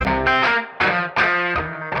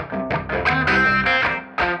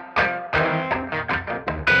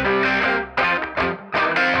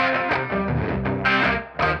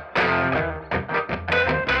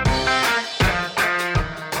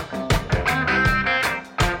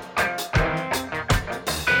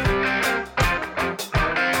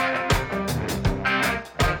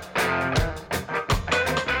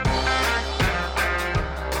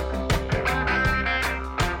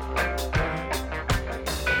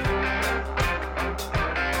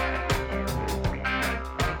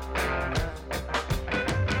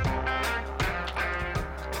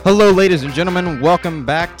Hello, ladies and gentlemen. Welcome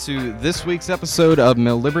back to this week's episode of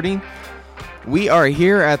MilLiberty. We are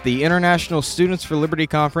here at the International Students for Liberty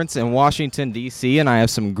Conference in Washington, D.C., and I have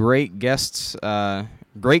some great guests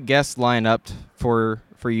lined up for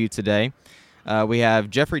you today. We have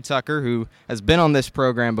Jeffrey Tucker, who has been on this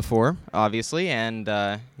program before, obviously,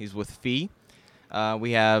 and he's with FEE.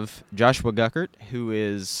 We have Joshua Guckert, who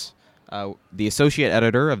is the associate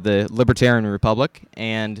editor of the Libertarian Republic,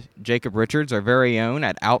 and Jacob Richards, our very own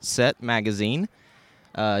at Outset Magazine.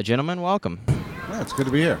 Gentlemen, welcome. Yeah, it's good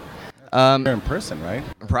to be here. Here in person, right?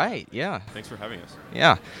 Right, yeah. Thanks for having us.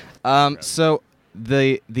 Yeah. So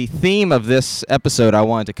the theme of this episode I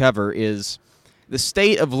wanted to cover is the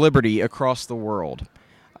state of liberty across the world.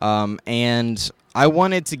 And I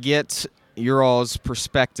wanted to get your all's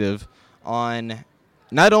perspective on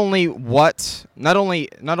not only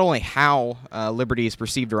how liberty is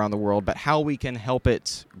perceived around the world, but how we can help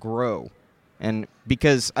it grow. And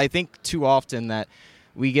because I think too often that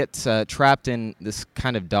we get trapped in this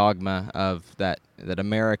kind of dogma of that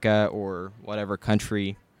America or whatever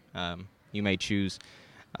country you may choose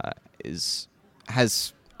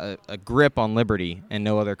has a grip on liberty and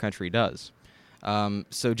no other country does.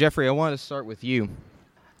 So Jeffrey, I want to start with you.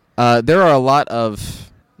 There are a lot of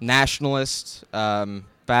nationalists,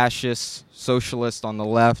 fascists, socialists on the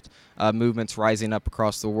left, movements rising up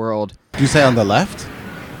across the world. Do you say on the left?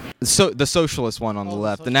 So the socialist one on the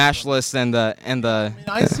left, the nationalists and the.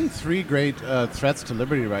 I see three great threats to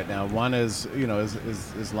liberty right now. One is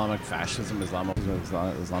Islamic fascism, Islamic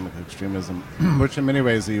extremism, which in many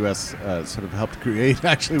ways the U.S. Sort of helped create,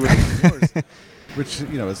 actually, with the wars. Which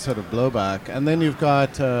is sort of blowback, and then you've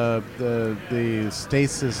got the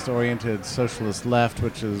stasis-oriented socialist left,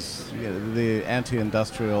 which is the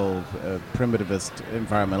anti-industrial, primitivist,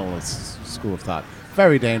 environmentalist school of thought.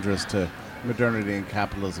 Very dangerous to modernity and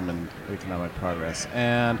capitalism and economic progress.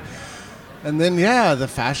 And then the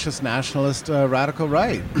fascist nationalist radical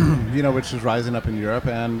right, which is rising up in Europe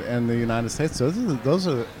and the United States. So those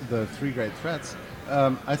are the three great threats.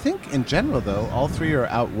 I think in general, though, all three are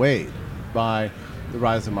outweighed by the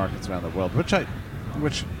rise of markets around the world, which I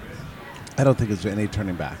don't think is any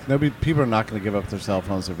turning back. People are not going to give up their cell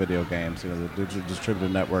phones or video games. The digital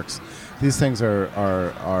distributed networks, these things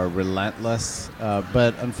are relentless.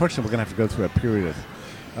 But unfortunately, we're going to have to go through a period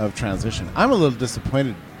of transition. I'm a little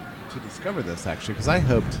disappointed to discover this actually, because I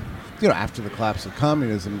hoped, after the collapse of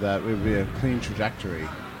communism, that it would be a clean trajectory,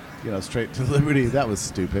 straight to liberty. That was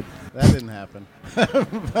stupid. That didn't happen.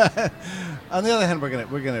 But on the other hand, we're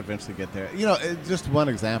gonna eventually get there. Just one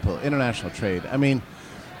example: international trade. I mean,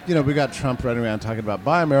 we got Trump running around talking about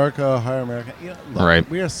buy America, hire America. Look, right.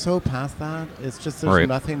 We are so past that. It's just there's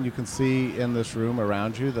nothing you can see in this room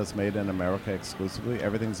around you that's made in America exclusively.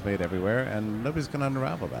 Everything's made everywhere, and nobody's gonna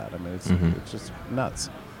unravel that. I mean, it's just nuts.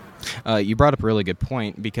 You brought up a really good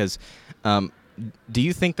point because. Do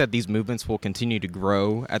you think that these movements will continue to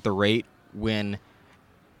grow at the rate when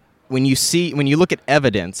you look at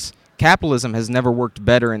evidence? Capitalism has never worked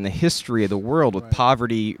better in the history of the world, with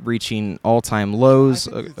poverty reaching all-time lows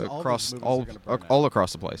across all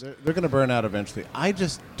across the place. They're going to burn out eventually. I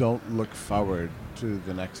just don't look forward to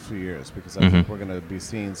the next few years because I think we're going to be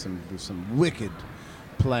seeing some wicked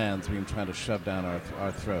plans being trying to shove down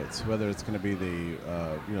our throats, whether it's going to be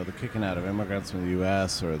the kicking out of immigrants from the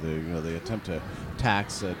U.S. or the attempt to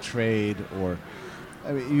tax trade, or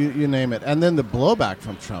I mean, you name it. And then the blowback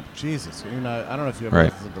from Trump. Jesus, I don't know if you ever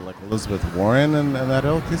listened to like Elizabeth Warren and that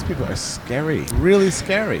ilk. These people are scary, really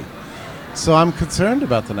scary. So I'm concerned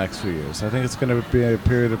about the next few years. I think it's going to be a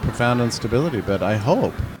period of profound instability, but I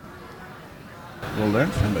hope we'll learn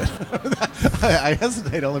from it. I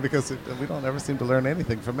hesitate only because we don't ever seem to learn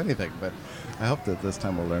anything from anything, but I hope that this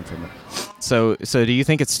time we'll learn from it. So do you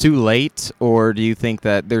think it's too late, or do you think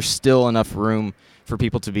that there's still enough room for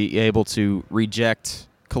people to be able to reject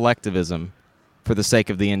collectivism for the sake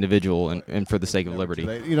of the individual and for the sake of liberty?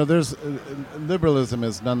 There's liberalism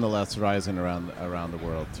is nonetheless rising around the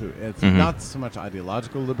world too. It's not so much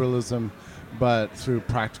ideological liberalism, but through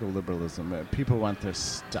practical liberalism. People want their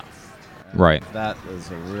stuff. Right. That is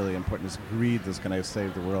a really important. It's greed that's going to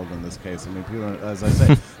save the world in this case. I mean, people are, as I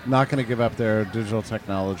say, not going to give up their digital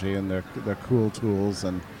technology and their cool tools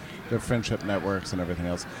and their friendship networks and everything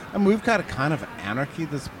else. And we've got a kind of anarchy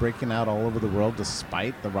that's breaking out all over the world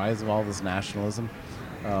despite the rise of all this nationalism.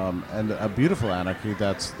 And a beautiful anarchy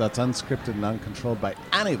that's unscripted and uncontrolled by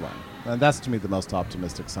anyone. And that's, to me, the most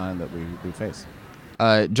optimistic sign that we face.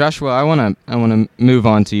 Joshua, I want to move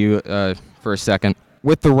on to you for a second.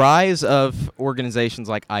 With the rise of organizations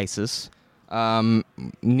like ISIS,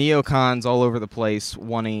 neocons all over the place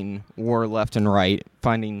wanting war left and right,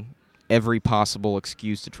 finding every possible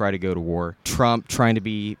excuse to try to go to war. Trump trying to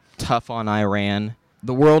be tough on Iran.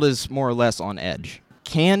 The world is more or less on edge.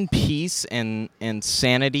 Can peace and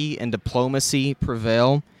sanity and diplomacy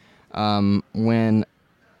prevail when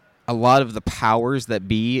a lot of the powers that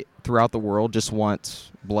be throughout the world just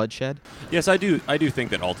want bloodshed? Yes, I do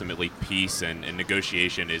think that ultimately peace and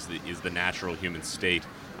negotiation is the natural human state.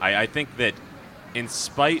 I think that in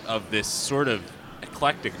spite of this sort of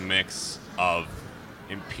eclectic mix of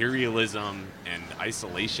imperialism and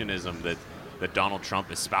isolationism that Donald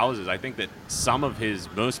Trump espouses, I think that some of his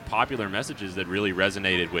most popular messages that really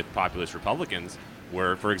resonated with populist Republicans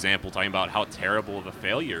were, for example, talking about how terrible of a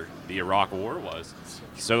failure the Iraq War was.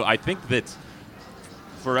 So I think that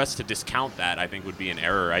for us to discount that, I think would be an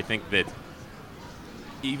error. I think that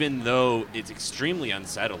even though it's extremely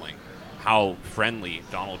unsettling how friendly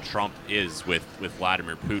Donald Trump is with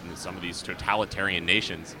Vladimir Putin and some of these totalitarian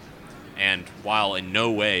nations, and while in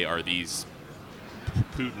no way are these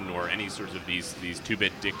Putin or any sorts of these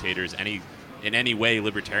two-bit dictators in any way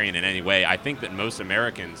libertarian in any way, I think that most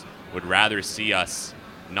Americans would rather see us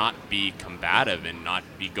not be combative and not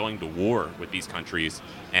be going to war with these countries.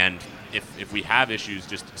 And if we have issues,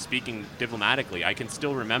 just speaking diplomatically, I can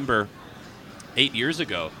still remember 8 years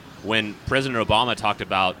ago when President Obama talked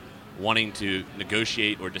about wanting to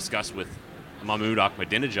negotiate or discuss with Mahmoud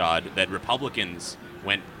Ahmadinejad, that Republicans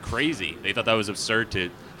went crazy. They thought that was absurd to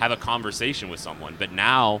have a conversation with someone. But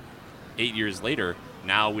now, 8 years later,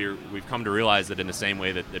 now we've come to realize that in the same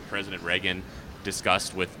way that President Reagan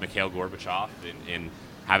discussed with Mikhail Gorbachev in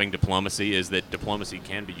having diplomacy, is that diplomacy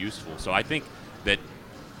can be useful. So I think that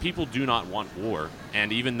people do not want war.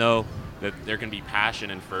 And even though that there can be passion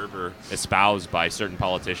and fervor espoused by certain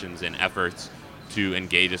politicians in efforts to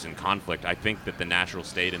engage us in conflict, I think that the natural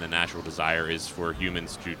state and the natural desire is for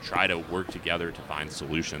humans to try to work together to find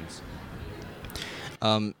solutions.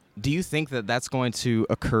 Do you think that that's going to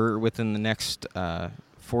occur within the next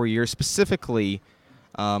 4 years, specifically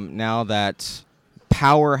now that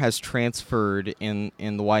power has transferred in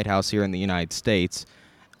the White House here in the United States?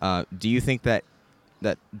 Do you think that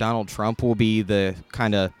Donald Trump will be the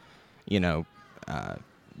kind of,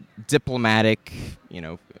 diplomatic,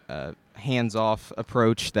 hands-off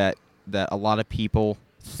approach that a lot of people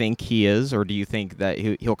think he is, or do you think that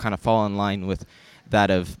he'll kind of fall in line with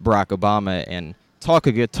that of Barack Obama and talk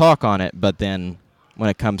a good talk on it, but then when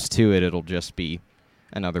it comes to it, it'll just be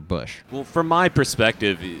another Bush? Well, from my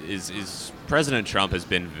perspective, is President Trump has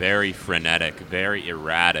been very frenetic, very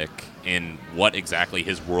erratic in what exactly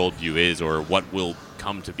his worldview is, or what will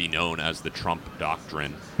come to be known as the Trump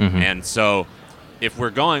doctrine. Mm-hmm. And so if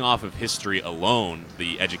we're going off of history alone,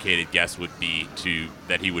 the educated guess would be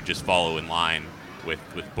that he would just follow in line with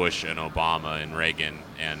Bush and Obama and Reagan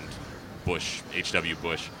and Bush, H.W.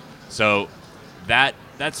 Bush. So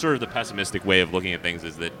that's sort of the pessimistic way of looking at things,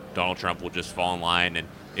 is that Donald Trump will just fall in line. And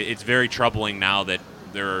it's very troubling now that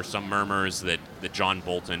there are some murmurs that John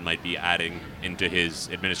Bolton might be adding into his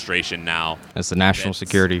administration now. As the national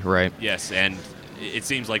security, right? Yes, and it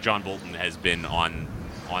seems like John Bolton has been on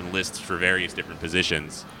lists for various different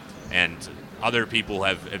positions, and other people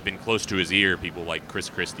have been close to his ear, people like Chris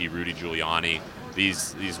Christie, Rudy Giuliani,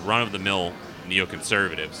 these run-of-the-mill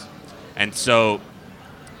neoconservatives. And so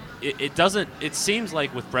it seems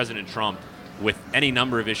like with President Trump, with any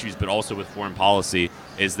number of issues, but also with foreign policy,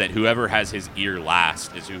 is that whoever has his ear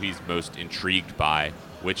last is who he's most intrigued by,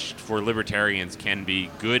 which for libertarians can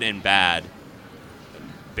be good and bad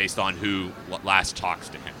based on who last talks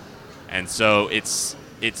to him. And so it's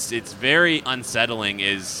very unsettling,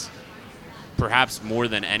 is perhaps more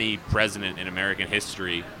than any president in American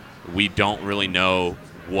history, we don't really know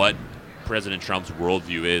what President Trump's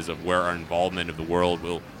worldview is of where our involvement of the world.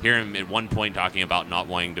 We'll hear him at one point talking about not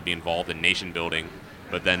wanting to be involved in nation building,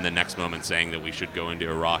 but then the next moment saying that we should go into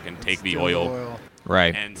Iraq and take the oil.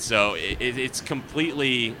 Right. And so it's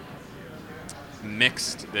completely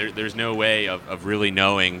mixed. There's no way of really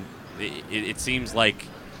knowing. It seems like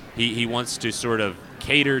he wants to sort of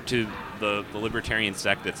cater to the libertarian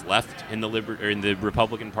sect that's left in the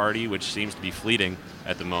Republican Party, which seems to be fleeting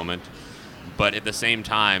at the moment. But at the same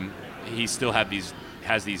time, he still has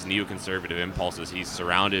these neoconservative impulses. He's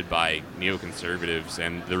surrounded by neoconservatives,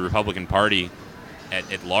 and the Republican Party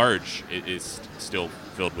at large is still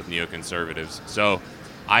filled with neoconservatives. So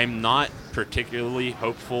I'm not particularly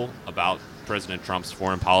hopeful about President Trump's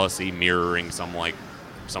foreign policy mirroring someone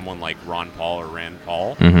like Ron Paul or Rand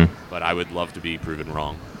Paul, mm-hmm. but I would love to be proven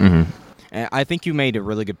wrong. Mm-hmm. And I think you made a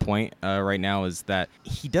really good point right now, is that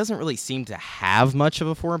he doesn't really seem to have much of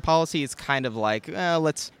a foreign policy. It's kind of like,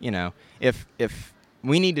 let's, if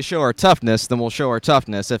we need to show our toughness, then we'll show our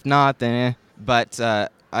toughness. If not, then But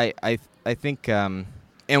I think in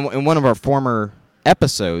one of our former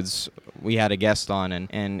episodes, we had a guest on,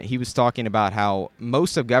 and he was talking about how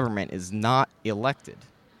most of government is not elected,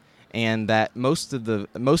 and that most of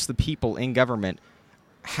the people in government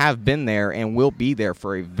have been there and will be there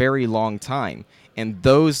for a very long time. And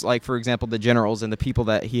those, like, for example, the generals and the people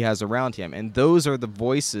that he has around him, and those are the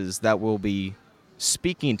voices that will be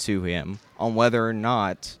speaking to him on whether or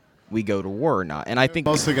not we go to war or not. And I think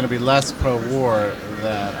mostly going to be less pro-war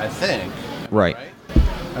than I think. Right.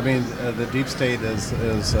 I mean, the deep state is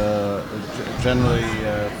generally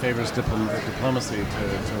favors diplomacy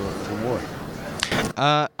to war.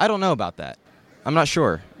 I don't know about that. I'm not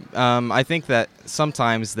sure. I think that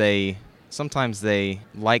sometimes they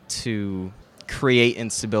like to create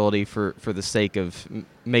instability for the sake of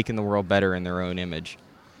making the world better in their own image.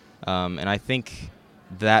 And I think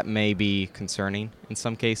that may be concerning in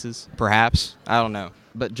some cases. Perhaps. I don't know.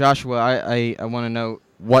 But Joshua, I want to know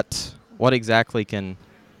what exactly can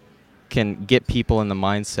get people in the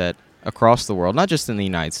mindset across the world, not just in the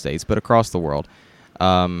United States, but across the world,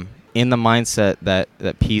 in the mindset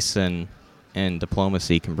that peace and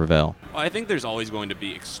diplomacy can prevail. Well, I think there's always going to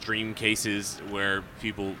be extreme cases where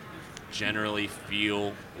people generally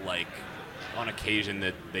feel like, on occasion,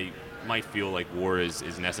 that they might feel like war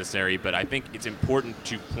is necessary. But I think it's important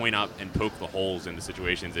to point out and poke the holes in the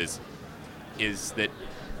situations is that,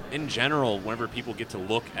 in general, whenever people get to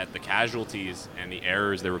look at the casualties and the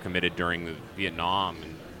errors that were committed during the Vietnam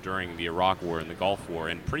and during the Iraq War and the Gulf War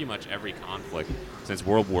and pretty much every conflict since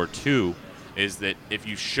World War II, is that if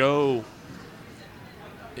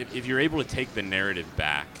you're able to take the narrative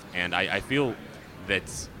back, and I feel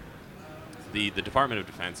that the Department of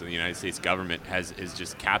Defense and the United States government is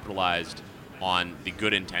just capitalized on the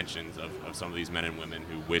good intentions of some of these men and women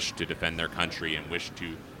who wish to defend their country and wish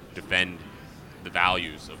to defend the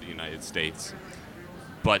values of the United States.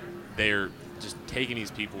 But they're just taking these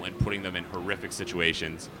people and putting them in horrific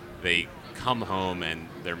situations. They come home and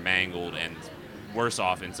they're mangled, and worse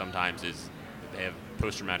often sometimes is they have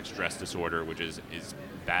post-traumatic stress disorder, which is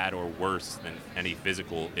bad or worse than any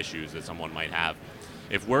physical issues that someone might have.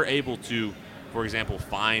 If we're able to, for example,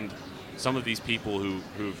 find some of these people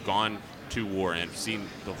who've gone to war and have seen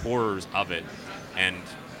the horrors of it, and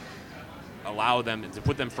allow them to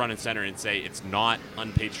put them front and center and say it's not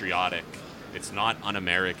unpatriotic, it's not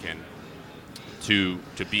un-American to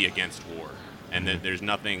be against war, and that there's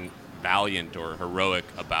nothing valiant or heroic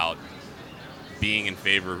about being in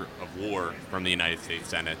favor of war from the United States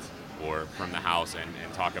Senate or from the House,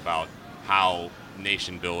 and talk about how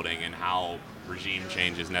nation building and how regime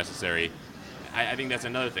change is necessary. I think that's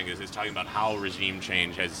another thing, is talking about how regime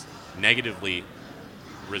change has negatively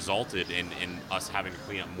resulted in us having to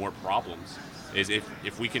clean up more problems. Is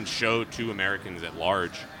if we can show to Americans at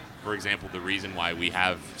large, for example, the reason why we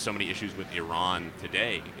have so many issues with Iran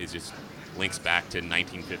today is just links back to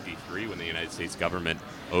 1953 when the United States government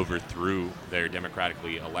overthrew their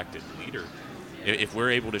democratically elected leader. If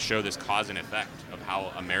we're able to show this cause and effect of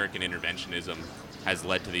how American interventionism has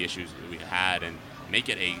led to the issues that we had, and make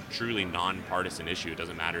it a truly nonpartisan issue, it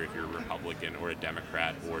doesn't matter if you're a Republican or a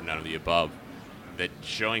Democrat or none of the above, that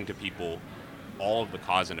showing to people all of the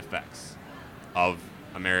cause and effects of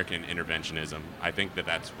American interventionism, I think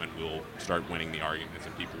that's when we'll start winning the arguments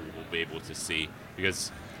and people will be able to see.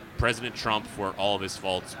 Because President Trump, for all of his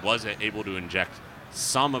faults, was able to inject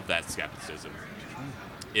some of that skepticism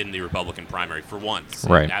in the Republican primary for once.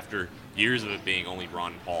 Right. And after years of it being only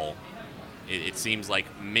Ron Paul, it seems like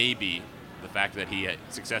maybe the fact that he had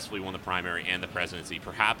successfully won the primary and the presidency,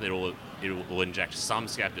 perhaps it will inject some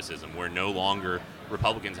skepticism where no longer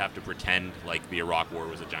Republicans have to pretend like the Iraq War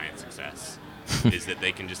was a giant success. Is that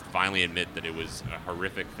they can just finally admit that it was a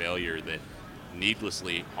horrific failure that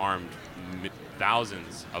needlessly harmed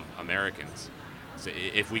thousands of Americans. So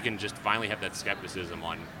if we can just finally have that skepticism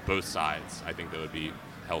on both sides, I think that would be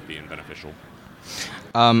healthy and beneficial.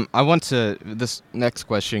 This next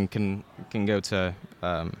question can go to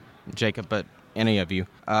Jacob, but any of you.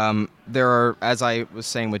 There are, as I was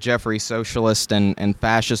saying with Jeffrey, socialist and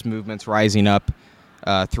fascist movements rising up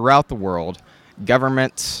throughout the world.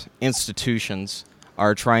 Government institutions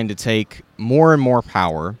are trying to take more and more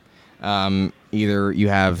power. Either you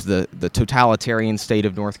have the totalitarian state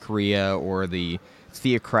of North Korea or the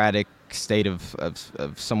theocratic state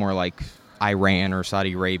of somewhere like Iran or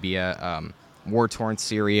Saudi Arabia, war-torn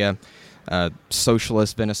Syria,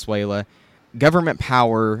 socialist Venezuela. Government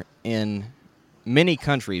power in many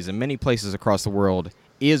countries and many places across the world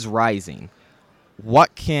is rising.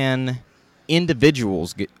 What can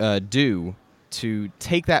individuals do to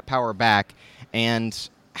take that power back, and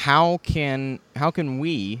how can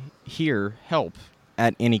we here help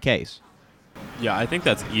at any case. Yeah, I think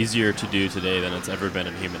that's easier to do today than it's ever been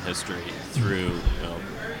in human history through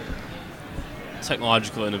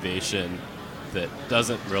technological innovation that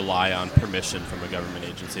doesn't rely on permission from a government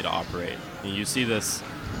agency to operate. And you see this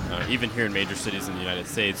even here in major cities in the United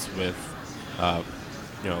States with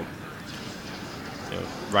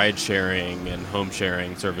ride sharing and home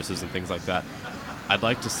sharing services and things like that. I'd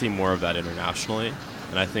like to see more of that internationally,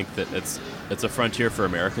 and I think that it's a frontier for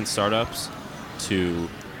American startups to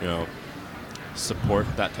support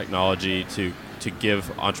that technology, to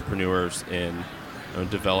give entrepreneurs in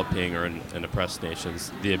developing or in oppressed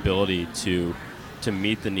nations the ability to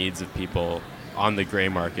meet the needs of people on the gray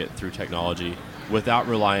market through technology without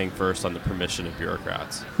relying first on the permission of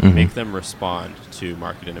bureaucrats. Mm-hmm. Make them respond to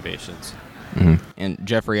market innovations. Mm-hmm. And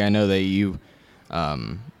Jeffrey, I know that you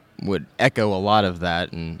would echo a lot of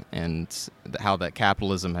that, and how that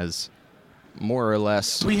capitalism has more or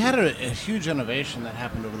less... We had a huge innovation that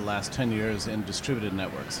happened over the last 10 years in distributed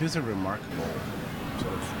networks. These are remarkable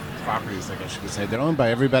sort of properties, I guess you could say. They're owned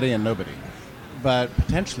by everybody and nobody, but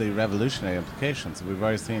potentially revolutionary implications. We've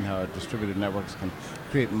already seen how distributed networks can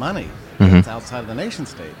create money that's outside of the nation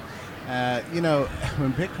state.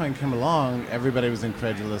 When Bitcoin came along, everybody was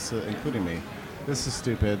incredulous, including me. This is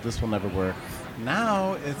stupid. This will never work.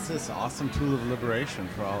 Now it's this awesome tool of liberation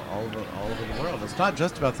for all over the world. It's not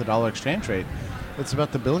just about the dollar exchange rate. It's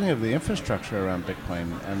about the building of the infrastructure around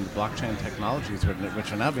Bitcoin and the blockchain technologies,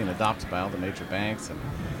 which are now being adopted by all the major banks. And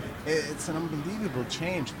it's an unbelievable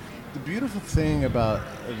change. The beautiful thing about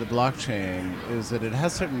the blockchain is that it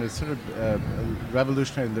has certain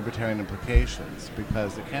revolutionary libertarian implications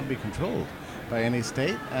because it can't be controlled by any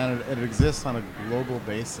state, and it exists on a global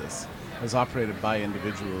basis, as operated by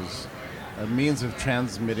individuals, a means of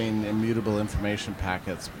transmitting immutable information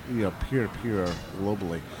packets, peer-to-peer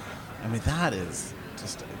globally. I mean, that is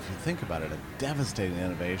just, if you think about it, a devastating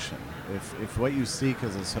innovation. If what you seek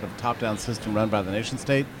is a sort of top-down system run by the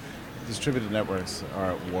nation-state, distributed networks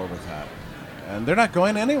are at war with that. And they're not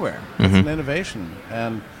going anywhere. It's an innovation.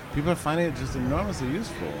 And people are finding it just enormously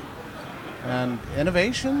useful. And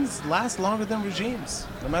innovations last longer than regimes,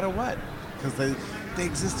 no matter what, because they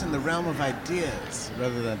exist in the realm of ideas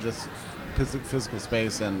rather than just physical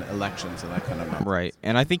space and elections and that kind of nonsense. Right.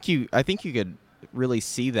 And I think you could really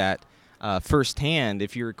see that firsthand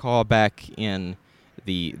if you recall back in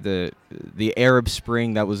the Arab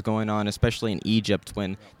Spring that was going on, especially in Egypt,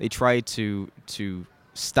 when they tried to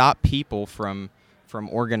stop people from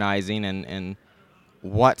organizing, and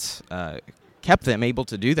what kept them able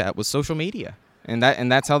to do that was social media, and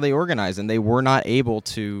that's how they organized, and they were not able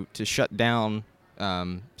to shut down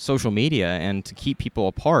social media and to keep people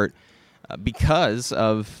apart because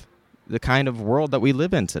of the kind of world that we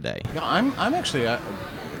live in today. Yeah, I'm actually,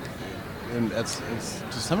 it's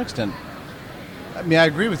to some extent. I mean, I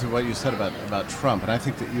agree with what you said about Trump, and I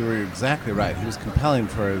think that you were exactly right. He was compelling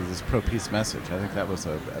for this pro-peace message. I think that was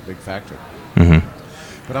a big factor. Mm-hmm.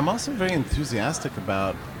 But I'm also very enthusiastic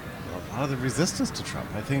about a lot of the resistance to Trump.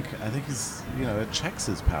 I think he's, it checks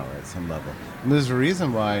his power at some level. And there's a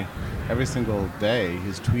reason why every single day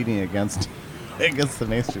he's tweeting against the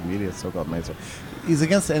mainstream media, so-called mainstream. He's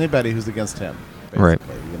against anybody who's against him. Basically.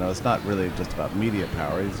 Right. It's not really just about media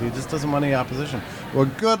power. He just doesn't want any opposition. Well,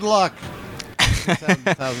 good luck.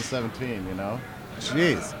 2017,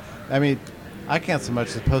 Jeez. I mean, I can't so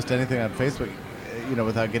much as post anything on Facebook,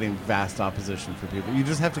 without getting vast opposition from people. You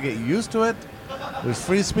just have to get used to it. There's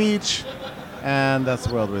free speech, and that's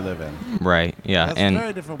the world we live in. Right, yeah. That's a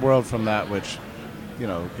very different world from that which,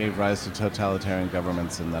 gave rise to totalitarian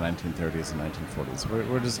governments in the 1930s and 1940s.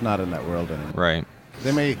 We're just not in that world anymore. Right.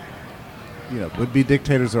 They may... would-be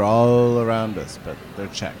dictators are all around us, but they're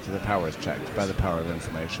checked. The power is checked by the power of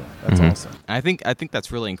information. That's awesome. I think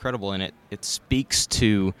that's really incredible, and it speaks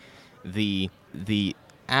to the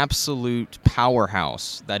absolute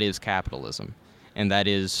powerhouse that is capitalism, and that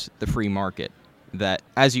is the free market. That,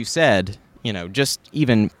 as you said, just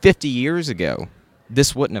even 50 years ago,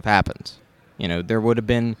 this wouldn't have happened. There would have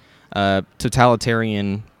been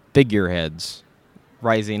totalitarian figureheads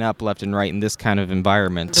rising up left and right in this kind of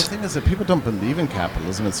environment. The thing is that people don't believe in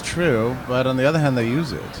capitalism. It's true, but on the other hand, they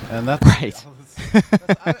use it, and that's right.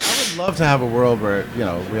 I would love to have a world where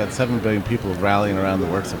we had 7 billion people rallying around the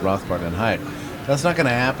works of Rothbard and Hayek. That's not going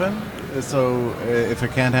to happen. So if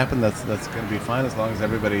it can't happen, that's going to be fine as long as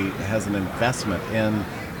everybody has an investment in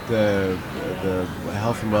the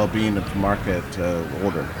health and well-being of the market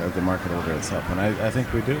order, of the market order itself, and I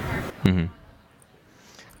think we do.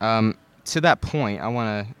 Mm-hmm. To that point, I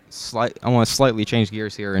want to slightly change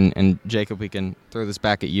gears here, and Jacob, we can throw this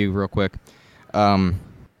back at you real quick.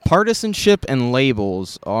 Partisanship and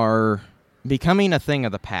labels are becoming a thing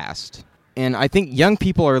of the past. And I think young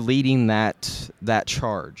people are leading that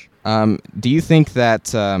charge. Do you think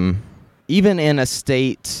that even in a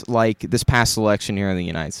state like this past election here in the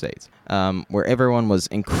United States, where everyone was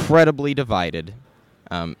incredibly divided,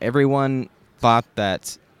 everyone thought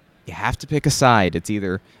that you have to pick a side. It's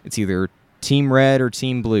either Team Red or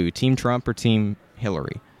Team Blue, Team Trump or Team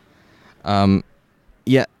Hillary.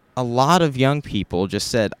 Yet a lot of young people just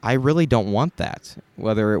said, I really don't want that.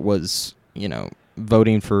 Whether it was,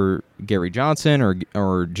 voting for Gary Johnson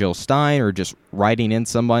or Jill Stein or just writing in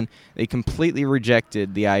someone, they completely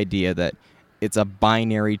rejected the idea that it's a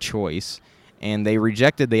binary choice, and they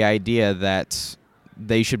rejected the idea that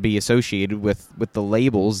they should be associated with the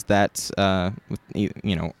labels that, R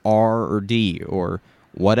or D or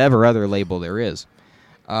whatever other label there is.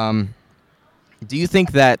 Do you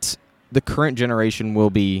think that the current generation will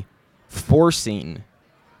be forcing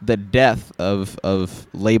the death of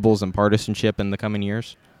labels and partisanship in the coming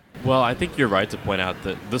years? Well, I think you're right to point out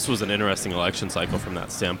that this was an interesting election cycle from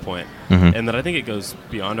that standpoint, Mm-hmm. and that I think it goes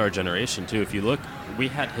beyond our generation, too. If you look, we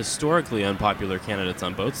had historically unpopular candidates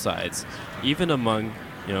on both sides, even among,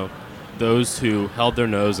 those who held their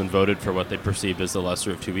nose and voted for what they perceived as the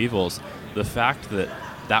lesser of two evils. The fact that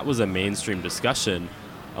that was a mainstream discussion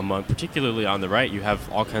among, particularly on the right, you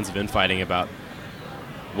have all kinds of infighting about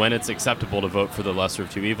when it's acceptable to vote for the lesser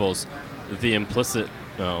of two evils. The implicit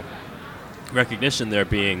recognition there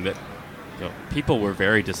being that people were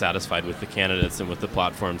very dissatisfied with the candidates and with the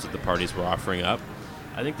platforms that the parties were offering up.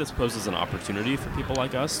 I think this poses an opportunity for people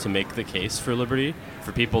like us to make the case for liberty,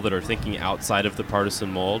 for people that are thinking outside of the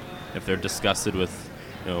partisan mold, if they're disgusted with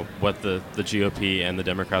what the GOP and the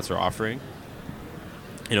Democrats are offering.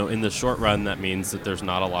 In the short run, that means that there's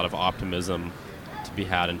not a lot of optimism to be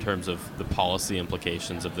had in terms of the policy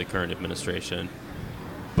implications of the current administration.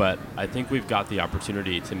 But I think we've got the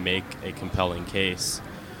opportunity to make a compelling case.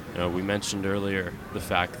 We mentioned earlier the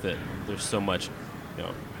fact that there's so much,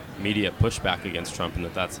 media pushback against Trump, and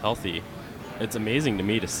that's healthy. It's amazing to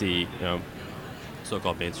me to see,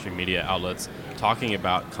 so-called mainstream media outlets talking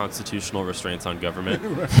about constitutional restraints on government,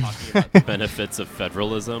 talking about the benefits of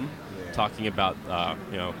federalism, talking about,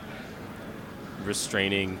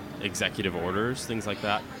 restraining executive orders, things like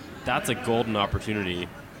that. That's a golden opportunity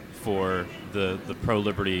for the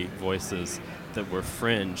pro-liberty voices that were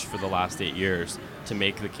fringe for the last 8 years to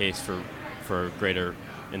make the case for greater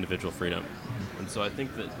individual freedom. And so I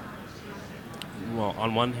think that, well,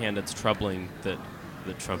 on one hand, it's troubling that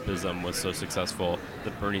Trumpism was so successful,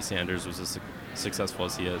 that Bernie Sanders was as successful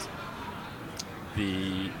as he is.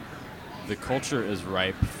 The culture is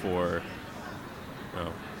ripe for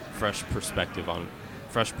fresh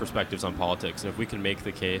perspectives on politics, and if we can make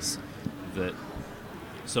the case that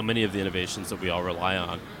so many of the innovations that we all rely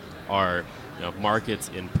on are markets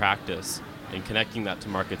in practice, and connecting that to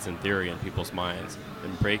markets in theory in people's minds,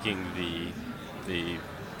 and breaking the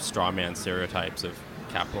straw man stereotypes of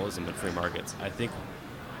capitalism and free markets, I think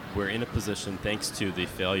we're in a position, thanks to the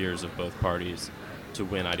failures of both parties, to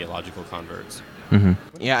win ideological converts. Mm-hmm.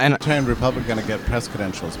 Yeah, and Libertarian Republic going to get press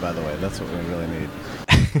credentials, by the way. That's what we really need.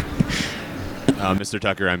 Mr.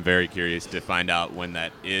 Tucker, I'm very curious to find out when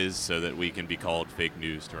that is so that we can be called fake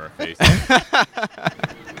news to our face.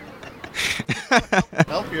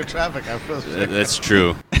 Help your traffic. I feel sick. That's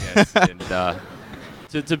true. Yes. And,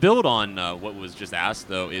 to build on what was just asked,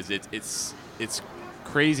 though, is it's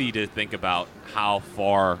crazy to think about how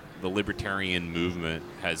far the libertarian movement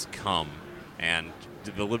has come, and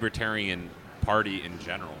the Libertarian Party in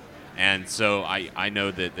general. And so I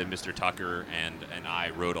know that Mr. Tucker and I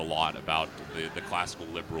wrote a lot about the classical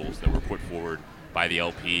liberals that were put forward by the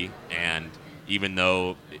LP, and even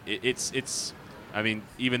though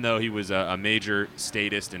even though he was a major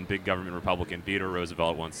statist and big government Republican, Theodore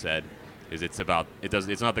Roosevelt once said, it's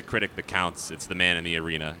not the critic that counts, it's the man in the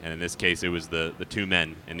arena. And in this case, it was the two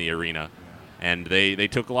men in the arena. And they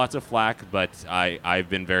took lots of flack, but I've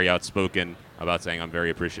been very outspoken about saying I'm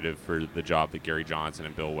very appreciative for the job that Gary Johnson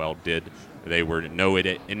and Bill Weld did. They were in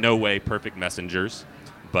no way perfect messengers,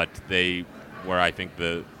 but they were, I think,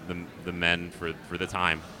 the men for the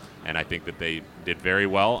time. And I think that they did very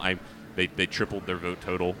well. They tripled their vote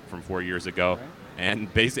total from 4 years ago,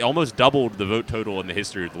 and basically almost doubled the vote total in the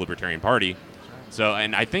history of the Libertarian Party. So,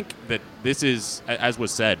 and I think that this is, as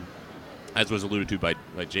was said, as was alluded to by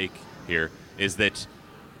Jake here, is that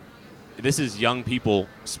this is young people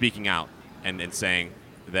speaking out and saying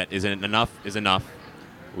that enough is enough.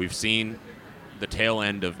 We've seen the tail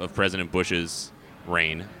end of President Bush's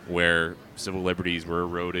reign, where civil liberties were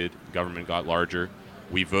eroded, government got larger.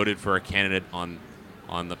 We voted for a candidate on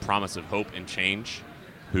the promise of hope and change,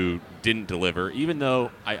 who didn't deliver, even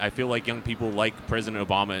though I feel like young people like President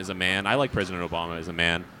Obama as a man. I like President Obama as a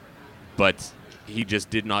man, but he just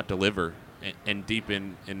did not deliver. And deep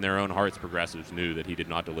in their own hearts, progressives knew that he did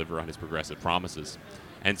not deliver on his progressive promises.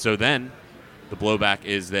 And so then the blowback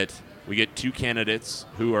is that we get two candidates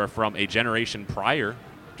who are from a generation prior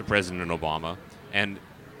to President Obama and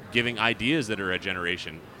giving ideas that are a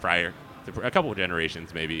generation prior, to a couple of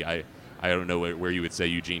generations maybe. I don't know where you would say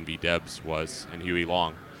Eugene V. Debs was and Huey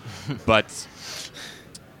Long. But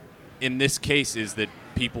in this case is that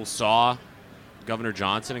people saw Governor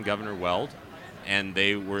Johnson and Governor Weld, and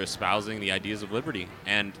they were espousing the ideas of liberty.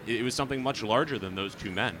 And it was something much larger than those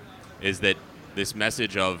two men, is that this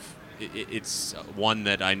message of, it's one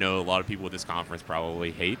that I know a lot of people at this conference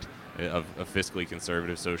probably hate, of fiscally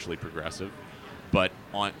conservative, socially progressive. But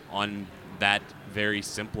on that very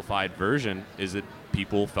simplified version is that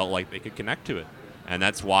people felt like they could connect to it. And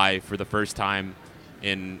that's why, for the first time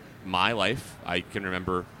in my life, I can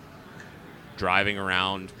remember driving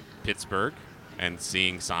around Pittsburgh and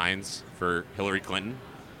seeing signs for Hillary Clinton,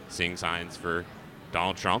 seeing signs for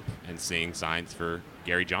Donald Trump, and seeing signs for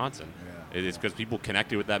Gary Johnson. Yeah. It's because people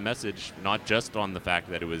connected with that message, not just on the fact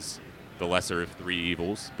that it was the lesser of three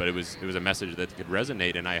evils, but it was a message that could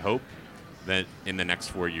resonate. And I hope that in the next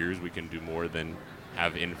 4 years we can do more than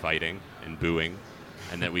have infighting and booing,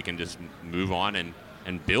 and that we can just move on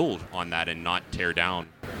and build on that and not tear down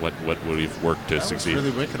what we've worked to succeed. It's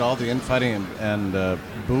really wicked, all the infighting and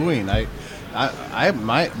booing.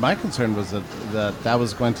 My concern was that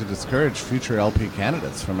was going to discourage future LP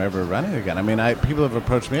candidates from ever running again. I mean, people have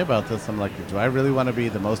approached me about this. I'm like, do I really want to be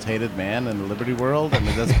the most hated man in the liberty world? I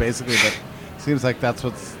mean, that's basically, but seems like that's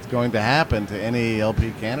what's going to happen to any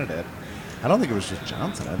LP candidate. I don't think it was just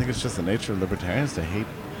Johnson. I think it's just the nature of libertarians to hate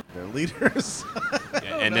their leaders.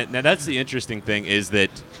 Yeah, and now that's the interesting thing,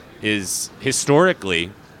 is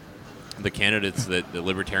historically, the candidates that the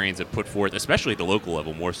libertarians have put forth, especially at the local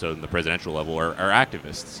level, more so than the presidential level, are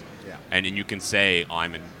activists. Yeah. And you can say, oh,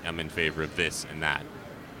 I'm in favor of this and that.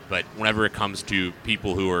 But whenever it comes to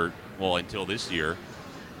people who are, well, until this year,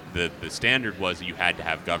 the standard was that you had to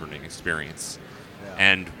have governing experience. Yeah.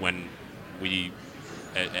 And when we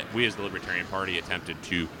as the Libertarian Party attempted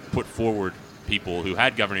to put forward people who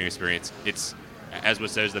had governing experience, it's, as what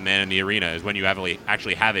says the man in the arena, is when you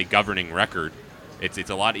actually have a governing record, it's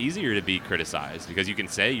a lot easier to be criticized, because you can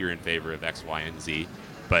say you're in favor of X, Y, and Z,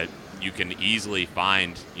 but you can easily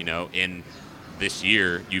find, in this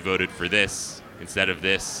year you voted for this instead of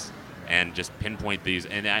this, and just pinpoint these.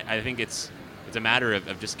 And I think it's a matter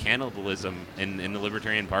of just cannibalism in the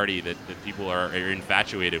Libertarian Party that people are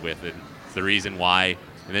infatuated with. And it's the reason why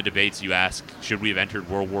in the debates you ask, should we have entered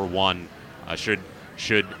World War I? Should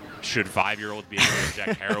 5-year-olds be able to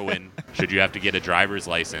inject heroin? Should you have to get a driver's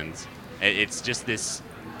license? It's just this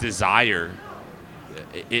desire.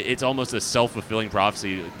 It's almost a self-fulfilling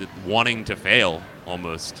prophecy, wanting to fail.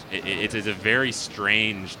 Almost, it's a very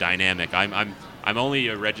strange dynamic. I'm only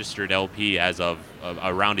a registered LP as of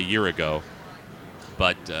around a year ago,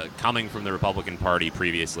 but coming from the Republican Party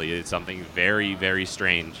previously, it's something very, very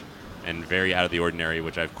strange and very out of the ordinary,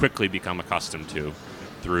 which I've quickly become accustomed to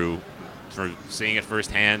through seeing it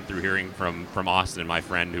firsthand, through hearing from Austin, my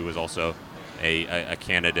friend, who was also a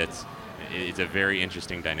candidate. It's a very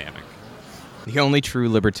interesting dynamic. The only true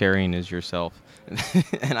libertarian is yourself.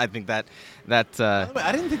 And I think that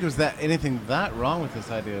I didn't think there was anything that wrong with this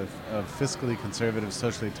idea of fiscally conservative,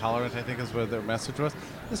 socially tolerant, I think is where their message was.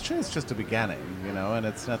 It's true, it's just a beginning, and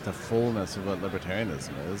it's not the fullness of what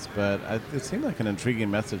libertarianism is, but it seemed like an intriguing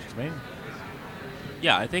message to me.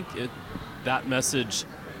 Yeah, I think that message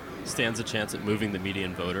stands a chance at moving the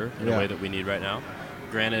median voter in a way that we need right now.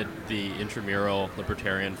 Granted, the intramural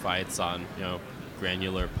libertarian fights on,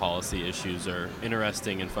 granular policy issues are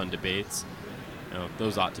interesting and fun debates.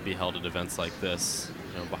 Those ought to be held at events like this,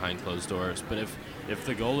 behind closed doors. But if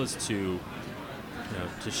the goal is to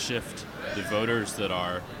shift the voters that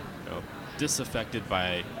are disaffected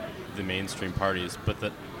by the mainstream parties, but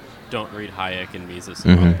that don't read Hayek and Mises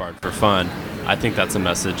and Rothbard for fun, I think that's a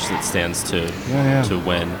message that stands to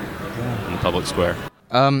win in the public square.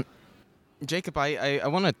 Jacob, I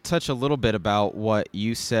want to touch a little bit about what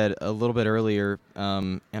you said a little bit earlier,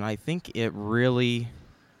 and I think it really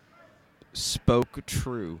spoke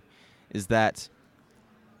true, is that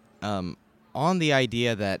on the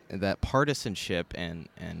idea that partisanship and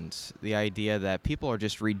the idea that people are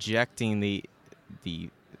just rejecting the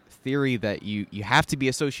theory that you have to be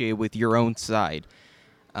associated with your own side,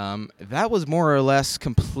 that was more or less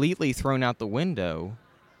completely thrown out the window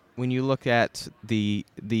when you look at the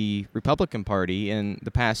Republican Party in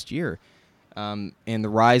the past year. in the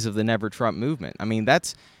rise of the Never Trump movement. I mean,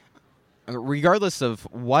 that's regardless of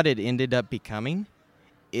what it ended up becoming,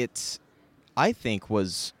 I think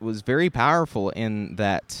was very powerful in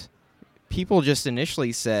that people just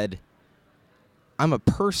initially said, I'm a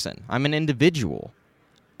person, I'm an individual.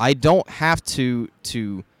 I don't have to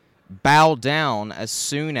bow down as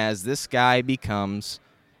soon as this guy becomes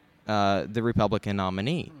the Republican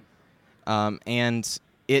nominee. And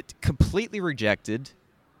it completely rejected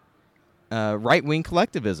right-wing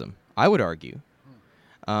collectivism, I would argue.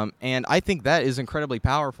 And I think that is incredibly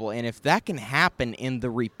powerful. And if that can happen in the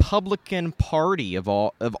Republican Party of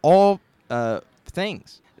all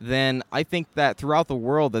things, then I think that throughout the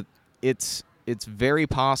world that it's very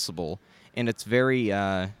possible, and it's very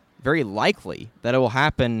very likely that it will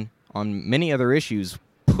happen on many other issues,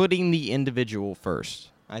 putting the individual first.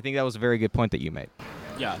 I think that was a very good point that you made.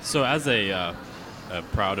 Yeah, so as a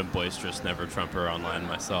proud and boisterous Never Trumper online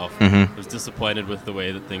myself, Mm-hmm. I was disappointed with the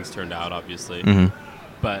way that things turned out, obviously. Mm-hmm.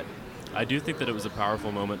 But I do think that it was a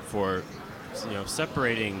powerful moment for,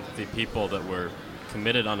 separating the people that were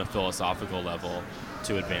committed on a philosophical level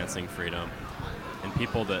to advancing freedom and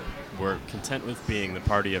people that were content with being the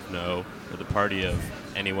party of no, or the party of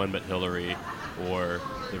anyone but Hillary, or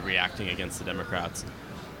the reacting against the Democrats.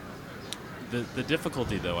 The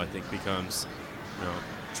difficulty, though, I think becomes,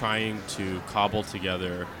 trying to cobble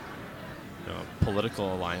together,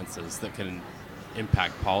 political alliances that can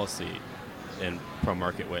impact policy in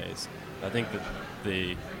pro-market ways. I think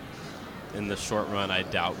that in the short run, I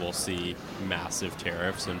doubt we'll see massive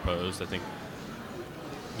tariffs imposed. I think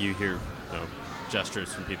you hear,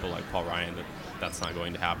 gestures from people like Paul Ryan that that's not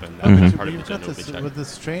going to happen. That's part of the You've got agenda will be this, checked. with this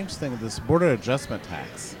strange thing, this border adjustment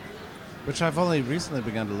tax, which I've only recently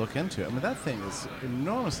begun to look into. I mean, that thing is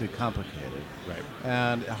enormously complicated. Right.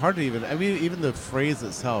 And hard to even the phrase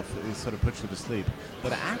itself is sort of puts you to sleep.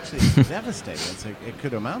 But actually, it's devastating. It's like it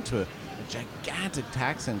could amount to a gigantic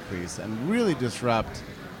tax increase and really disrupt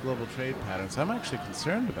global trade patterns. I'm actually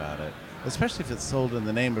concerned about it, especially if it's sold in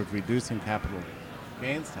the name of reducing capital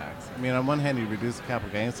gains tax. I mean, on one hand, you reduce the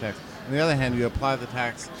capital gains tax. On the other hand, you apply the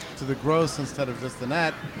tax to the gross instead of just the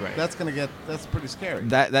net. Right. That's pretty scary.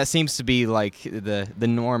 That seems to be like the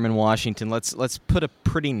norm in Washington. Let's put a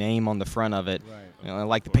pretty name on the front of it, Right.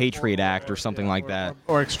 like the Patriot Act or something like that.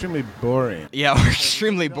 Or extremely boring. Yeah, or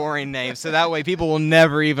extremely boring names. So that way people will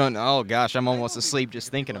never even, oh gosh, I'm almost asleep just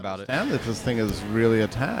thinking about it. And that this thing is really a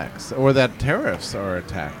tax, or that tariffs are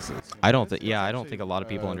taxes. I don't think a lot of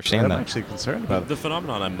people understand I'm that. actually concerned about The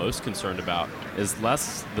phenomenon I'm most concerned about is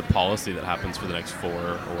less the policy that happens for the next 4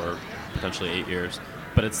 or potentially 8 years,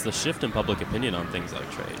 but it's the shift in public opinion on things like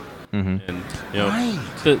trade. Mm-hmm. And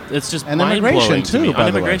it's just And mind-blowing immigration, to too, me. by On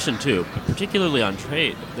the way. immigration too, but particularly on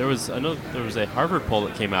trade. There was a Harvard poll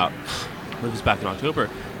that came out. It was back in October.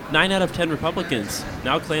 9 out of 10 Republicans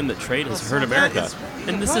now claim that trade has hurt America,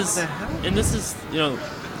 and this is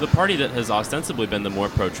the party that has ostensibly been the more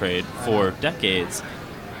pro-trade for decades.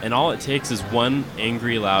 And all it takes is one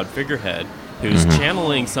angry, loud figurehead who's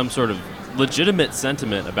channeling some sort of legitimate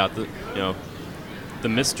sentiment about the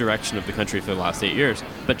misdirection of the country for the last 8 years,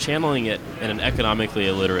 but channeling it in an economically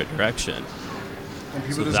illiterate direction. And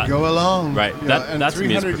people So just that- go along. right. You That- know, and that to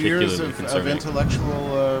me is 300 years particularly of concerning.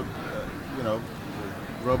 intellectual,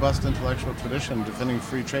 robust intellectual tradition defending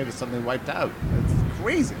free trade is suddenly wiped out. It's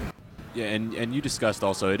crazy. Yeah, and you discussed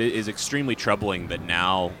also, it is extremely troubling that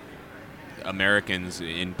now Americans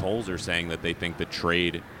in polls are saying that they think that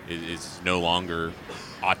trade is no longer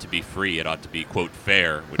ought to be free. It ought to be, quote,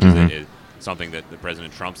 fair, which is something that the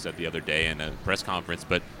President Trump said the other day in a press conference.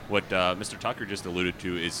 But what Mr. Tucker just alluded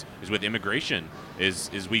to is with immigration,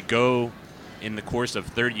 is we go in the course of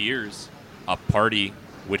 30 years, a party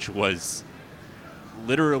which was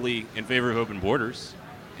literally in favor of open borders,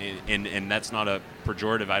 and that's not a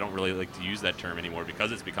pejorative. I don't really like to use that term anymore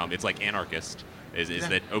because it's like anarchist. Is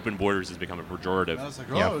that open borders has become a pejorative. I was like,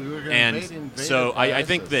 Yeah. we're going to And so I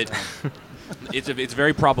think that it's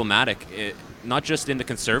very problematic, not just in the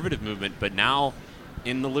conservative movement, but now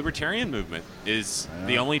in the libertarian movement. Is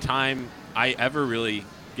the only time I ever really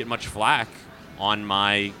get much flack on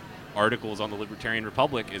my articles on the Libertarian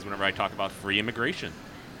Republic is whenever I talk about free immigration.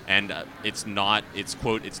 And it's not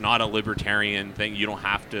a libertarian thing. You don't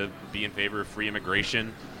have to be in favor of free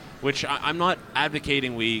immigration, which I'm not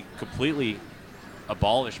advocating we completely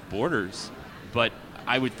abolish borders, but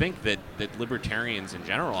I would think that libertarians in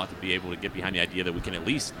general ought to be able to get behind the idea that we can at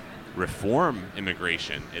least reform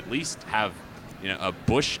immigration, at least have a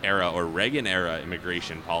Bush era or Reagan era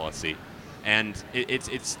immigration policy. And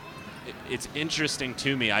it's interesting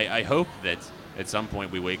to me. I hope that at some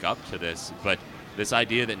point we wake up to this, but this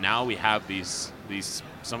idea that now we have these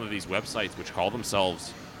some of these websites which call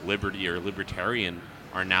themselves liberty or libertarian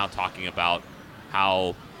are now talking about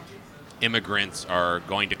how immigrants are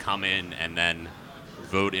going to come in and then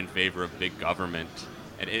vote in favor of big government.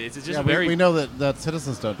 And it's just we know that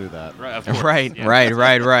citizens don't do that. Right, of course, Right, yeah.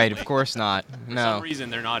 right. Of course not. For No. some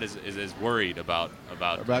reason, they're not as worried about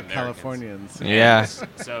Americans. Californians. Yeah.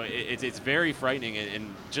 So it's very frightening,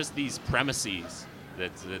 and just these premises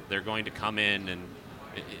that they're going to come in, and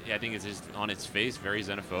I think it's just on its face very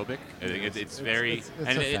xenophobic. I think it's very it's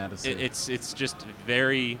and a fantasy. It's just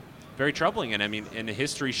very, very troubling. And I mean, and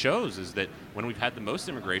history shows is that when we've had the most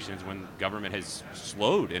immigrations, when government has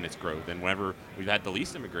slowed in its growth, and whenever we've had the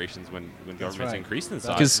least immigrations, when government's right. increased in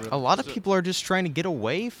size. Because a lot of people are just trying to get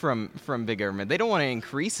away from big government. They don't want to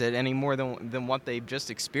increase it any more than what they've just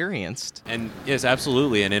experienced. And yes,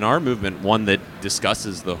 absolutely. And in our movement, one that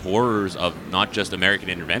discusses the horrors of not just American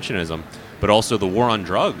interventionism, but also the war on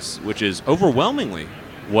drugs, which is overwhelmingly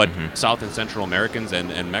what South and Central Americans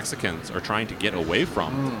and Mexicans are trying to get away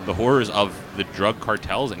from. The horrors of the drug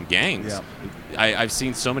cartels and gangs. Yeah. I've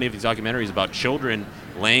seen so many of these documentaries about children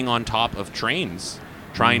laying on top of trains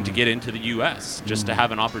trying to get into the U.S. just to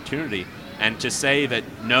have an opportunity. And to say that,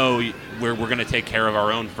 no, we're going to take care of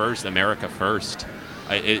our own first, America first,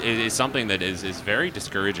 it is something that is very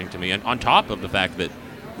discouraging to me. And on top of the fact that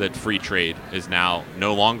free trade is now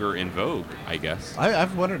no longer in vogue, I guess.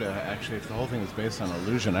 I've wondered, actually, if the whole thing was based on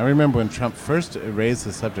illusion. I remember when Trump first raised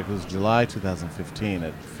the subject, it was July 2015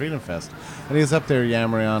 at Freedom Fest, and he was up there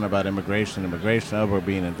yammering on about immigration, oh, we're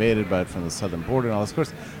being invaded from the southern border and all this. Of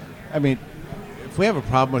course, I mean, if we have a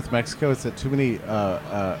problem with Mexico, it's that too many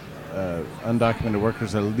undocumented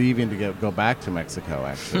workers are leaving to go back to Mexico,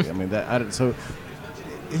 actually. I mean, so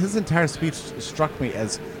his entire speech struck me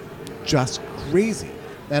as just crazy.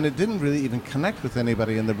 And it didn't really even connect with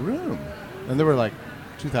anybody in the room. And there were like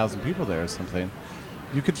 2,000 people there or something.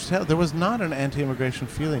 You could tell there was not an anti-immigration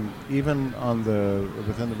feeling even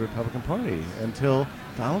within the Republican Party until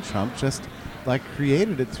Donald Trump just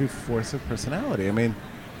created it through force of personality. I mean,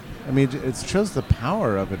 it shows the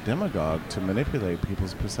power of a demagogue to manipulate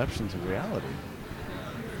people's perceptions of reality.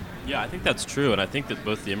 Yeah, I think that's true, and I think that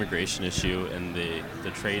both the immigration issue and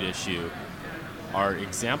the trade issue are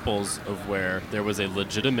examples of where there was a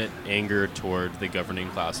legitimate anger toward the governing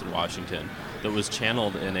class in Washington that was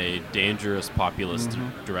channeled in a dangerous populist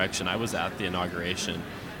direction. I was at the inauguration,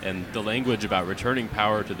 and the language about returning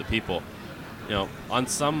power to the people, on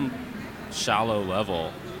some shallow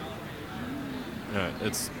level,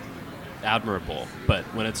 it's admirable. But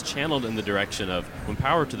when it's channeled in the direction of when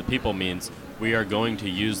power to the people means we are going to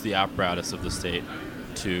use the apparatus of the state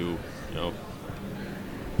to,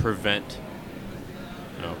 prevent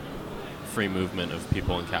free movement of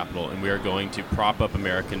people and capital, and we are going to prop up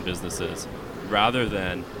American businesses rather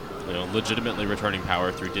than legitimately returning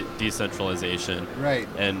power through decentralization, right,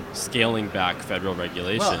 and scaling back federal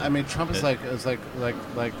regulation. Well, I mean, Trump is like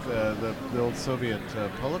the old Soviet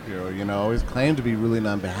Politburo, always claimed to be ruling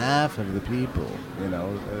on behalf of the people.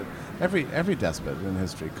 Every despot in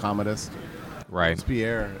history, Commodus, Right.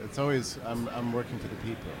 Robespierre, it's always I'm working for the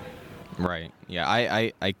people. Right. Yeah.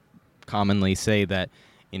 I commonly say that,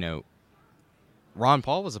 Ron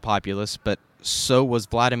Paul was a populist, but so was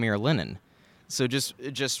Vladimir Lenin. So just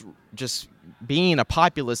being a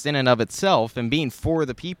populist in and of itself and being for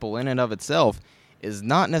the people in and of itself is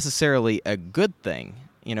not necessarily a good thing.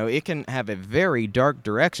 It can have a very dark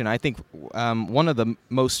direction. I think one of the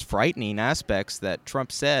most frightening aspects that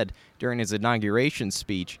Trump said during his inauguration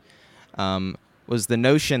speech was the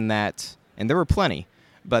notion that, and there were plenty,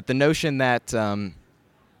 but the notion that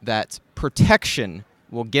that protection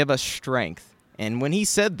will give us strength. And when he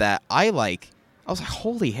said that, I was like,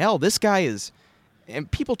 holy hell, this guy is... And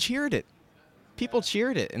people cheered it.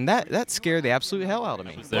 And that scared the absolute hell out of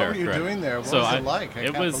me. What were you doing there? What was it like? I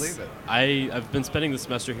can't believe it. I've been spending the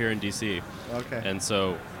semester here in D.C. Okay. And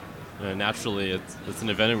so, naturally, it's an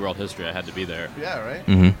event in world history. I had to be there. Yeah, right?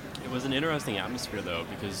 Mm-hmm. It was an interesting atmosphere, though,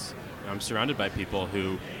 because I'm surrounded by people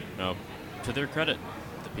who, to their credit,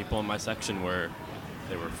 the people in my section were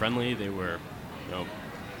friendly, they were,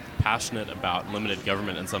 passionate about limited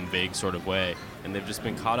government in some vague sort of way, and they've just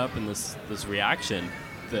been caught up in this reaction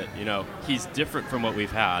that, he's different from what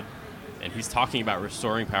we've had, and he's talking about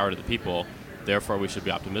restoring power to the people, therefore we should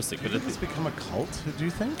be optimistic. But did this become a cult, do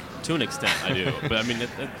you think? To an extent, I do. But I mean,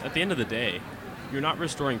 at the end of the day, you're not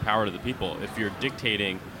restoring power to the people if you're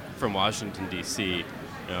dictating from Washington, D.C.,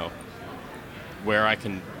 where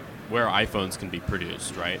iPhones can be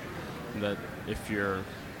produced, right? And that if your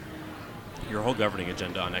whole governing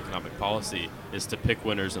agenda on economic policy is to pick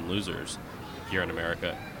winners and losers here in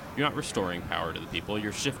America, you're not restoring power to the people.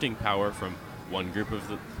 You're shifting power from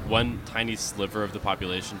one tiny sliver of the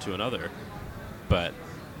population to another. But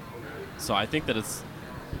so I think that it's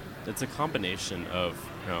a combination of,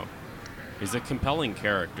 he's a compelling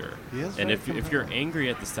character. He is and very if you're angry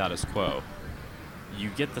at the status quo, you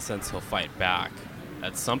get the sense he'll fight back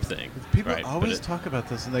at something. People right? always talk about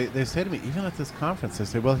this, and they say to me, even at this conference, they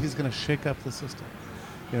say, well, he's going to shake up the system.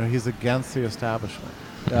 He's against the establishment.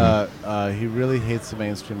 He really hates the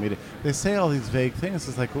mainstream media. They say all these vague things.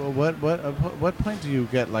 It's like, well, what point do you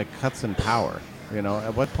get like cuts in power?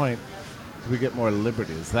 At what point do we get more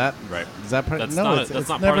liberty? Is that right? Is that part? That's no, not. it's, That's it's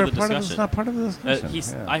not never part of the discussion. It's not part of the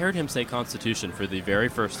discussion. I heard him say Constitution for the very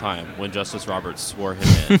first time when Justice Roberts swore him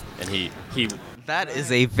in, and he. That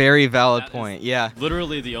is a very valid point. Yeah.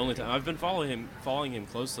 Literally the only time I've been following him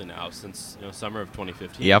closely now since summer of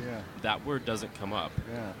 2015. Yep. Yeah. That word doesn't come up.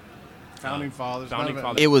 Yeah. Founding Fathers. Founding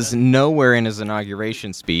Fathers. It was nowhere in his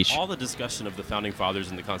inauguration speech. All the discussion of the Founding Fathers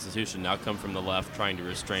and the Constitution now come from the left trying to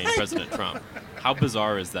restrain President Trump. How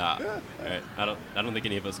bizarre is that? Right? I don't think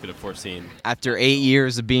any of us could have foreseen. After 8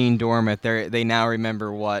 years of being dormant, they now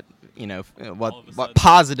remember what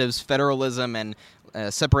positives federalism and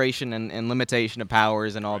separation and limitation of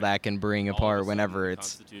powers and all that can bring apart whenever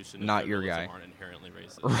it's not your guy. Aren't inherently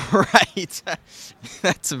racist. Right.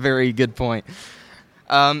 That's a very good point.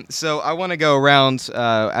 So I want to go around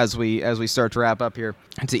as we start to wrap up here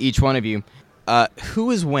to each one of you. Who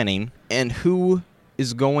is winning and who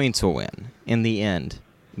is going to win in the end?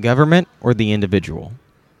 Government or the individual?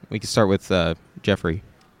 We can start with Jeffrey.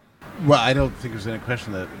 Well, I don't think there's any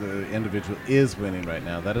question that the individual is winning right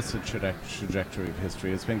now. That is the trajectory of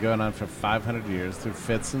history. It's been going on for 500 years through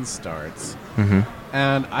fits and starts. Mm-hmm.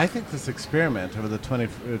 And I think this experiment over the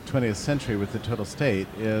 20th century with the total state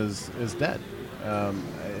is dead.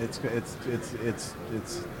 It's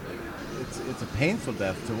a painful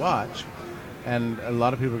death to watch, and a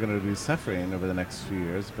lot of people are going to be suffering over the next few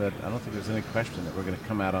years. But I don't think there's any question that we're going to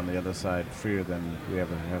come out on the other side freer than we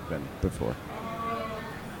ever have been before.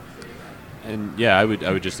 And yeah, I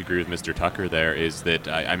would just agree with Mr. Tucker. There is that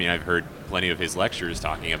I've heard plenty of his lectures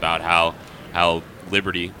talking about how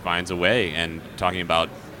liberty finds a way, and talking about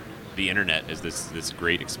the internet as this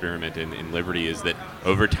great experiment in liberty. Is that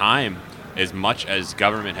over time, as much as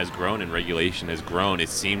government has grown and regulation has grown, it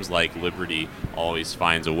seems like liberty always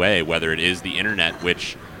finds a way, whether it is the internet,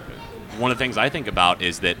 which one of the things I think about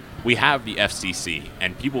is that we have the FCC,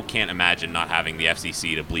 and people can't imagine not having the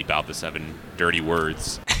FCC to bleep out the 7 dirty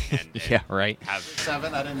words. And yeah, right. Have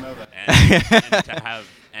 7? I didn't know that.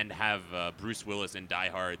 and have Bruce Willis in Die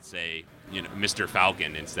Hard say, Mr.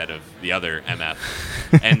 Falcon instead of the other MF.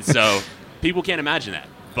 And so people can't imagine that.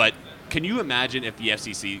 But can you imagine if the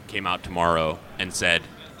FCC came out tomorrow and said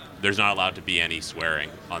there's not allowed to be any swearing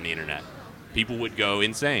on the internet? People would go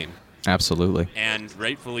insane. Absolutely. And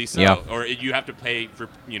rightfully so. Yeah. Or you have to pay for,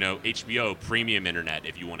 HBO premium internet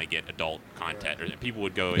if you want to get adult content. Or people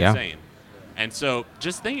would go insane. And so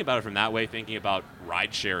just thinking about it from that way, thinking about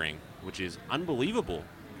ride sharing, which is unbelievable.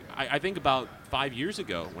 I think about 5 years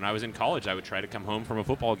ago when I was in college, I would try to come home from a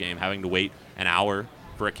football game having to wait an hour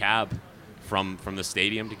for a cab from the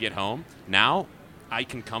stadium to get home. Now I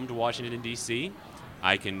can come to Washington, D.C.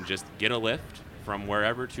 I can just get a lift from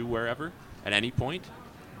wherever to wherever at any point.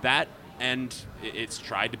 And it's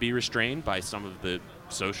tried to be restrained by some of the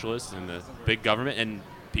socialists and the big government, and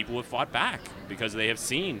people have fought back because they have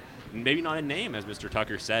seen, maybe not a name, as Mr.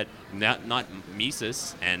 Tucker said, not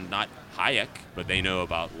Mises and not Hayek, but they know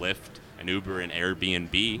about Lyft and Uber and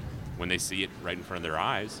Airbnb when they see it right in front of their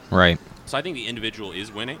eyes. Right. So I think the individual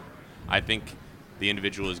is winning. I think the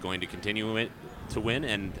individual is going to continue to win,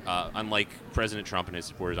 and unlike President Trump and his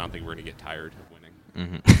supporters, I don't think we're going to get tired of winning.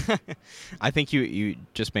 Mm-hmm. I think you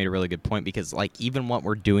just made a really good point, because even what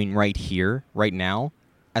we're doing right here, right now,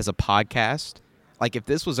 as a podcast, if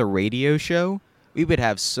this was a radio show, we would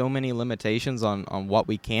have so many limitations on what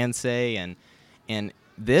we can say, and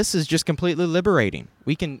this is just completely liberating.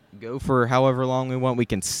 We can go for however long we want. We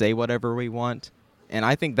can say whatever we want, and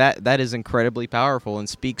I think that is incredibly powerful and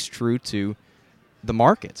speaks true to the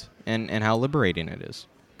market and how liberating it is.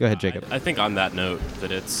 Go ahead, Jacob. I think on that note that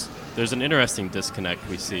there's an interesting disconnect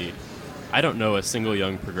we see. I don't know a single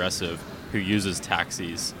young progressive who uses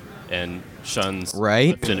taxis and shuns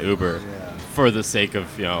Lyft and Uber for the sake of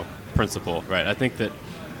principle, right? I think that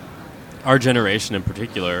our generation in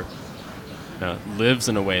particular lives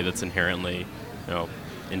in a way that's inherently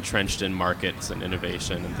entrenched in markets and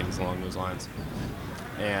innovation and things along those lines.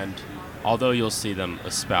 And although you'll see them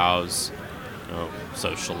espouse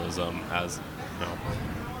socialism as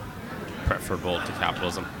preferable to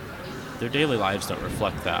capitalism, their daily lives don't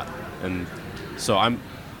reflect that. And so I'm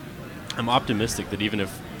optimistic that even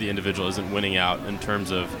if the individual isn't winning out in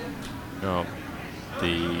terms of,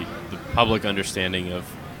 the public understanding of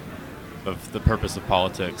the purpose of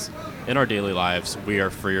politics. In our daily lives, we are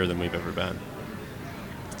freer than we've ever been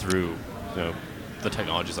through the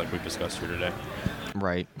technologies like we've discussed here today.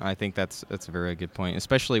 Right. I think that's a very good point,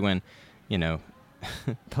 especially when, the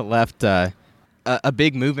left, a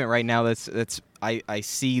big movement right now that's I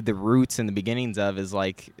see the roots and the beginnings of is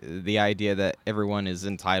like the idea that everyone is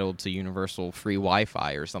entitled to universal free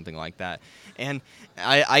Wi-Fi or something like that. And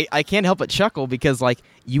I can't help but chuckle because like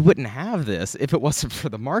you wouldn't have this if it wasn't for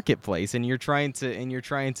the marketplace, and you're trying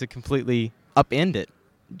to completely upend it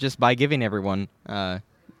just by giving everyone free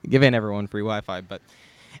Wi-Fi. But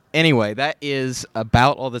anyway, that is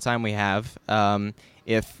about all the time we have.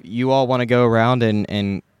 If you all want to go around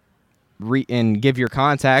and give your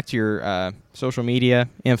contact, your social media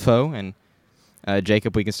info, and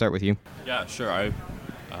Jacob, we can start with you. Yeah, sure. I'm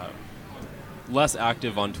less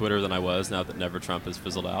active on Twitter than I was now that Never Trump has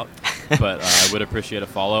fizzled out, but I would appreciate a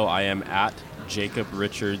follow. I am at Jacob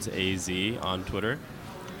Richards AZ on Twitter,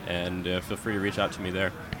 and feel free to reach out to me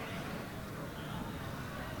there.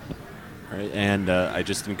 All right, and I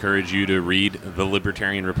just encourage you to read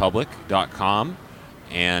thelibertarianrepublic.com.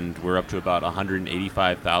 And we're up to about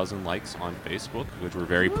 185,000 likes on Facebook, which we're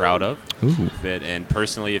very proud of. Ooh. And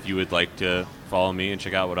personally, if you would like to follow me and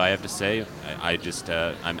check out what I have to say,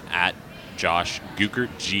 I'm at Josh Guckert,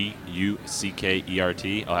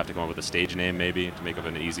 Guckert. I'll have to come up with a stage name maybe to make up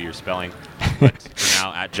an easier spelling. But for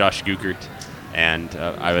now, at Josh Guckert. And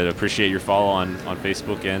I would appreciate your follow on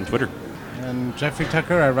Facebook and Twitter. And Jeffrey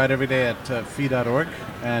Tucker, I write every day at fee.org,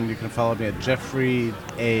 and you can follow me at Jeffrey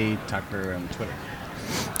A. Tucker on Twitter.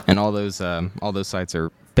 And all those sites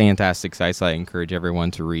are fantastic sites I encourage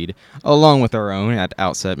everyone to read, along with our own at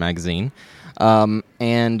Outset Magazine.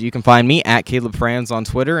 And you can find me at Caleb Franz on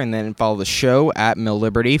Twitter, and then follow the show at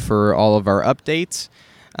MilLiberty for all of our updates.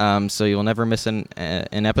 So you'll never miss an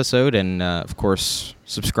episode. And, of course,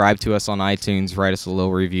 subscribe to us on iTunes. Write us a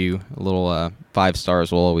little review. A little 5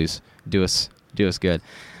 stars will always do us good.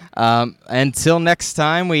 Until next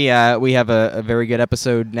time, we have a very good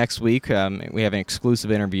episode next week. We have an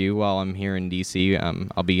exclusive interview while I'm here in D.C.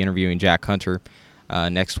 I'll be interviewing Jack Hunter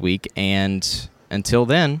next week. And until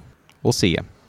then, we'll see you.